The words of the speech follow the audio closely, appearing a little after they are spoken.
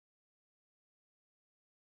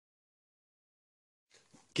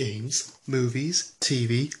games, movies,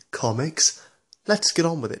 TV, comics. Let's get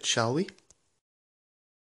on with it, shall we?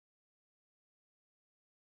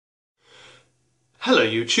 Hello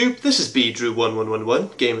YouTube, this is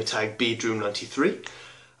bdrew1111, gamertag bdrew93,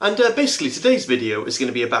 and basically today's video is going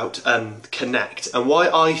to be about Kinect and why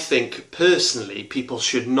I think personally people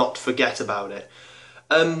should not forget about it.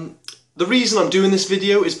 The reason I'm doing this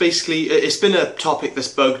video is basically, it's been a topic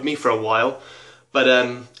that's bugged me for a while, but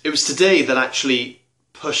it was today that actually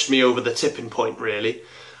pushed me over the tipping point really.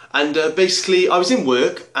 And basically I was in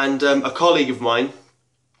work and a colleague of mine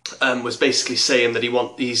was basically saying that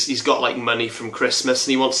he's got like money from Christmas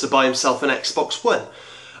and he wants to buy himself an Xbox One,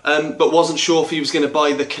 but wasn't sure if he was going to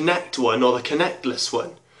buy the Kinect one or the Kinectless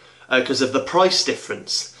one because of the price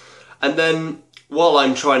difference. And then while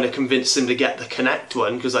I'm trying to convince him to get the Kinect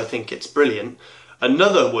one because I think it's brilliant,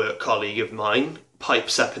 another work colleague of mine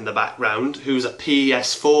pipes up in the background who's a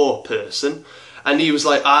PS4 person, and he was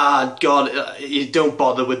like, God, you don't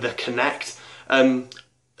bother with the Kinect.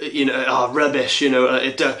 You know, rubbish. You know,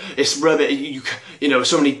 it's rubbish.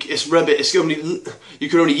 It's rubbish. It's only, you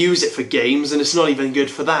can only use it for games, and it's not even good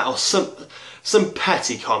for that, or some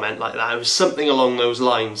petty comment like that. It was something along those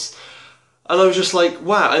lines, and I was just like,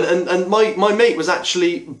 wow. And my mate was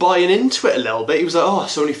actually buying into it a little bit. He was like, oh,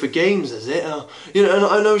 it's only for games, is it? You know, and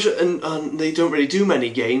I know, and they don't really do many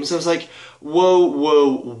games. I was like, whoa,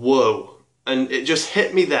 whoa, whoa. And it just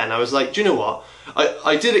hit me then. I was like, do you know what?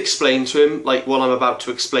 I did explain to him, like what I'm about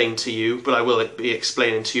to explain to you, but I will be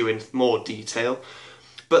explaining to you in more detail.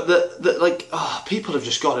 But people have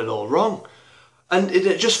just got it all wrong. And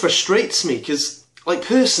it just frustrates me because, like,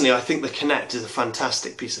 personally, I think the Kinect is a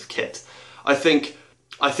fantastic piece of kit. I think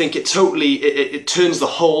it totally, it turns the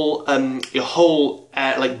whole, your whole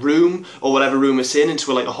like room or whatever room it's in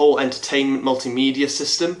into like a whole entertainment multimedia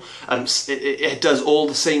system. It does all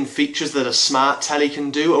the same features that a smart telly can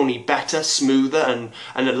do, only better, smoother,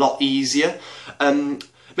 and a lot easier.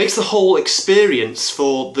 Makes the whole experience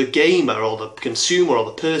for the gamer or the consumer or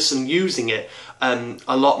the person using it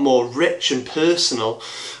a lot more rich and personal.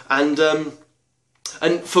 And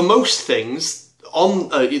for most things, on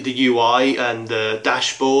the UI and the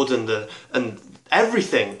dashboard and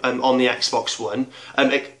everything on the Xbox One,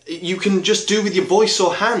 you can just do with your voice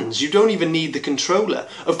or hands. You don't even need the controller.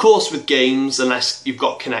 Of course, with games, unless you've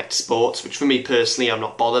got Kinect Sports, which for me personally I'm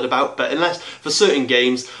not bothered about, but unless for certain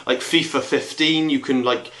games like FIFA 15, you can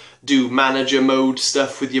like do manager mode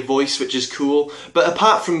stuff with your voice, which is cool. But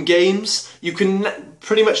apart from games, you can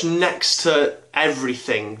pretty much next to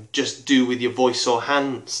everything just do with your voice or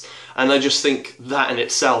hands. And I just think that in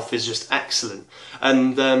itself is just excellent.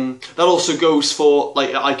 And that also goes for,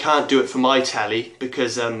 like, I can't do it for my telly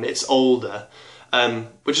because it's older,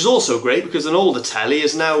 which is also great because an older telly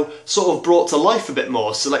is now sort of brought to life a bit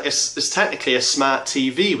more. So like it's technically a smart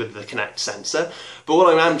TV with the Kinect sensor. But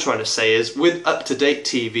what I am trying to say is with up-to-date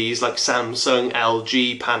TVs like Samsung,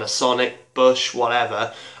 LG, Panasonic, Bosch,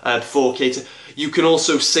 whatever, 4K, you can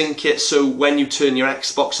also sync it so when you turn your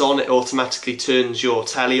Xbox on, it automatically turns your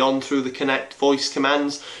telly on through the Kinect voice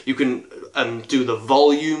commands. You can do the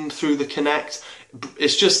volume through the Kinect.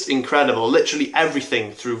 It's just incredible. Literally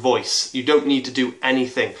everything through voice. You don't need to do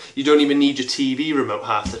anything. You don't even need your TV remote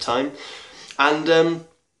half the time. And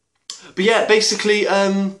but yeah, basically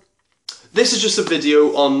this is just a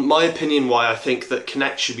video on my opinion why I think that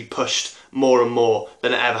Kinect should be pushed more and more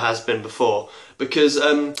than it ever has been before. Because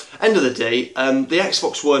end of the day, the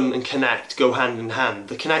Xbox One and Kinect go hand in hand.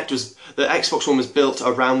 The Xbox One was built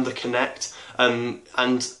around the Kinect, and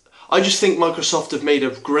I just think Microsoft have made a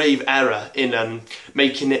grave error in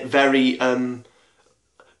making it very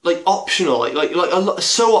like optional, like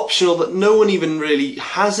so optional that no one even really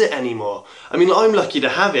has it anymore. I mean, I'm lucky to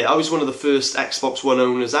have it. I was one of the first Xbox One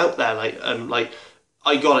owners out there. Like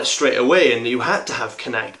I got it straight away, and you had to have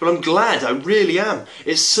Kinect. But I'm glad, I really am.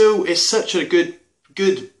 It's such a good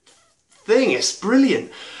thing. It's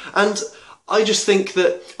brilliant, and I just think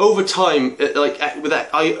that over time,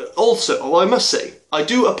 I must say, I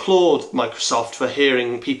do applaud Microsoft for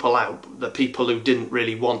hearing people out, the people who didn't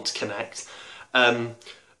really want Kinect.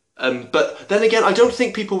 But then again, I don't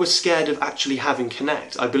think people were scared of actually having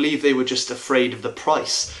Kinect. I believe they were just afraid of the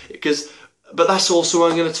price. But that's also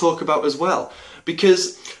what I'm going to talk about as well.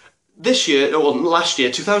 Because this year, or last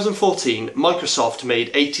year, 2014, Microsoft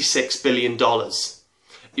made $86 billion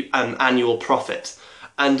annual profit.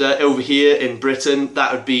 And over here in Britain,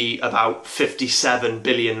 that would be about £57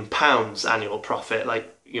 billion annual profit,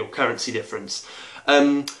 like, you know, currency difference.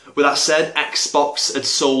 With that said, Xbox had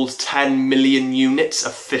sold 10 million units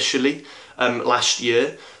officially last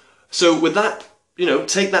year. So with that, you know,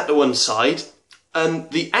 take that to one side.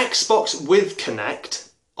 The Xbox with Kinect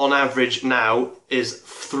on average now is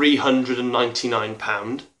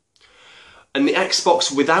 £399. And the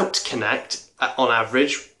Xbox without Kinect, on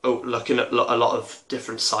average, looking at a lot of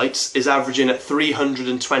different sites, is averaging at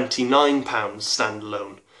 £329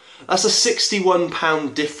 standalone. That's a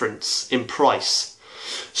 £61 difference in price.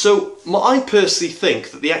 So I personally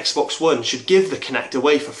think that the Xbox One should give the Kinect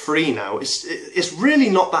away for free now. It's really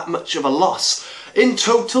not that much of a loss. In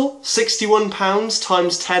total, £61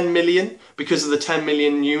 times 10 million, because of the 10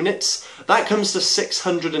 million units, that comes to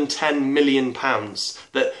 £610 million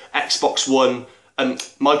that Xbox One and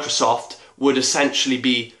Microsoft would essentially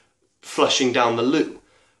be flushing down the loo.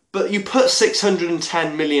 But you put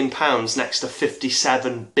 £610 million next to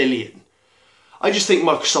 57 billion. I just think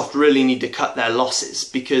Microsoft really need to cut their losses,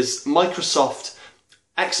 because Microsoft,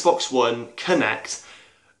 Xbox One, Kinect,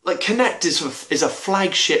 like Kinect is a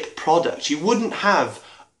flagship product. You wouldn't have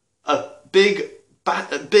a big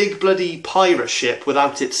bloody pirate ship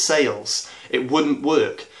without its sails. It wouldn't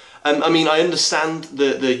work. I mean, I understand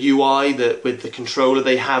the UI with the controller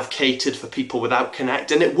they have catered for people without Kinect,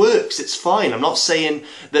 and it works, it's fine. I'm not saying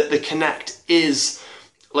that the Kinect is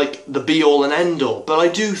like the be-all and end-all, but I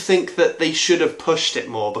do think that they should have pushed it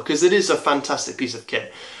more, because it is a fantastic piece of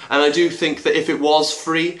kit. And I do think that if it was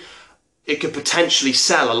free, it could potentially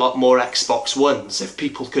sell a lot more Xbox Ones if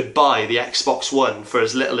people could buy the Xbox One for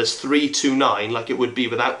as little as $329, like it would be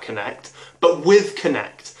without Kinect, but with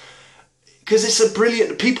Kinect. Because it's a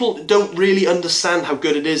brilliant... People don't really understand how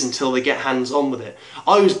good it is until they get hands-on with it.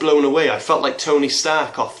 I was blown away. I felt like Tony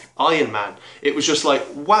Stark off Iron Man. It was just like,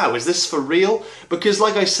 wow, is this for real? Because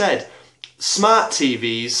like I said, smart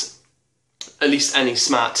TVs, at least any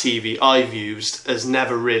smart TV I've used, has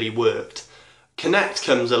never really worked. Kinect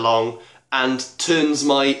comes along and turns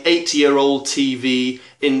my 80-year-old TV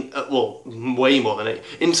in, well, way more than it,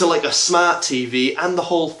 into like a smart TV and the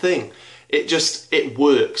whole thing. It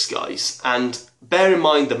works, guys. And bear in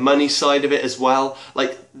mind the money side of it as well.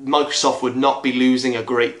 Like, Microsoft would not be losing a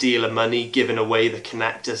great deal of money giving away the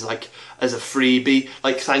Kinect as a freebie.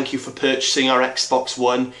 Like, thank you for purchasing our Xbox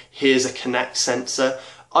One, here's a Kinect sensor.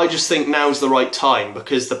 I just think now's the right time,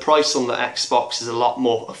 because the price on the Xbox is a lot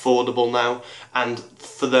more affordable now, and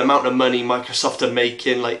for the amount of money Microsoft are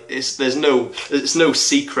making, like, it's no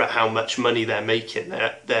secret how much money they're making.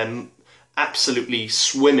 They're absolutely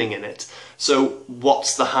swimming in it. So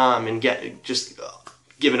what's the harm in just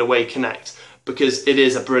giving away Kinect? Because it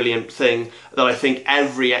is a brilliant thing that I think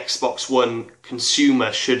every Xbox One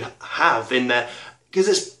consumer should have in there,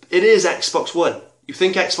 because it is Xbox One. You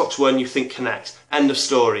think Xbox One, you think Kinect. End of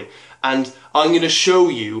story. And I'm going to show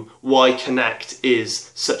you why Kinect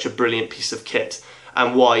is such a brilliant piece of kit,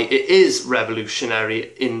 and why it is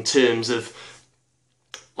revolutionary in terms of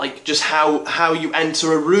like just how you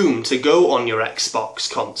enter a room to go on your Xbox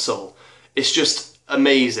console. It's just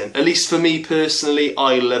amazing. At least for me personally,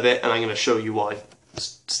 I love it, and I'm going to show you why.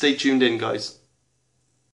 Stay tuned in, guys.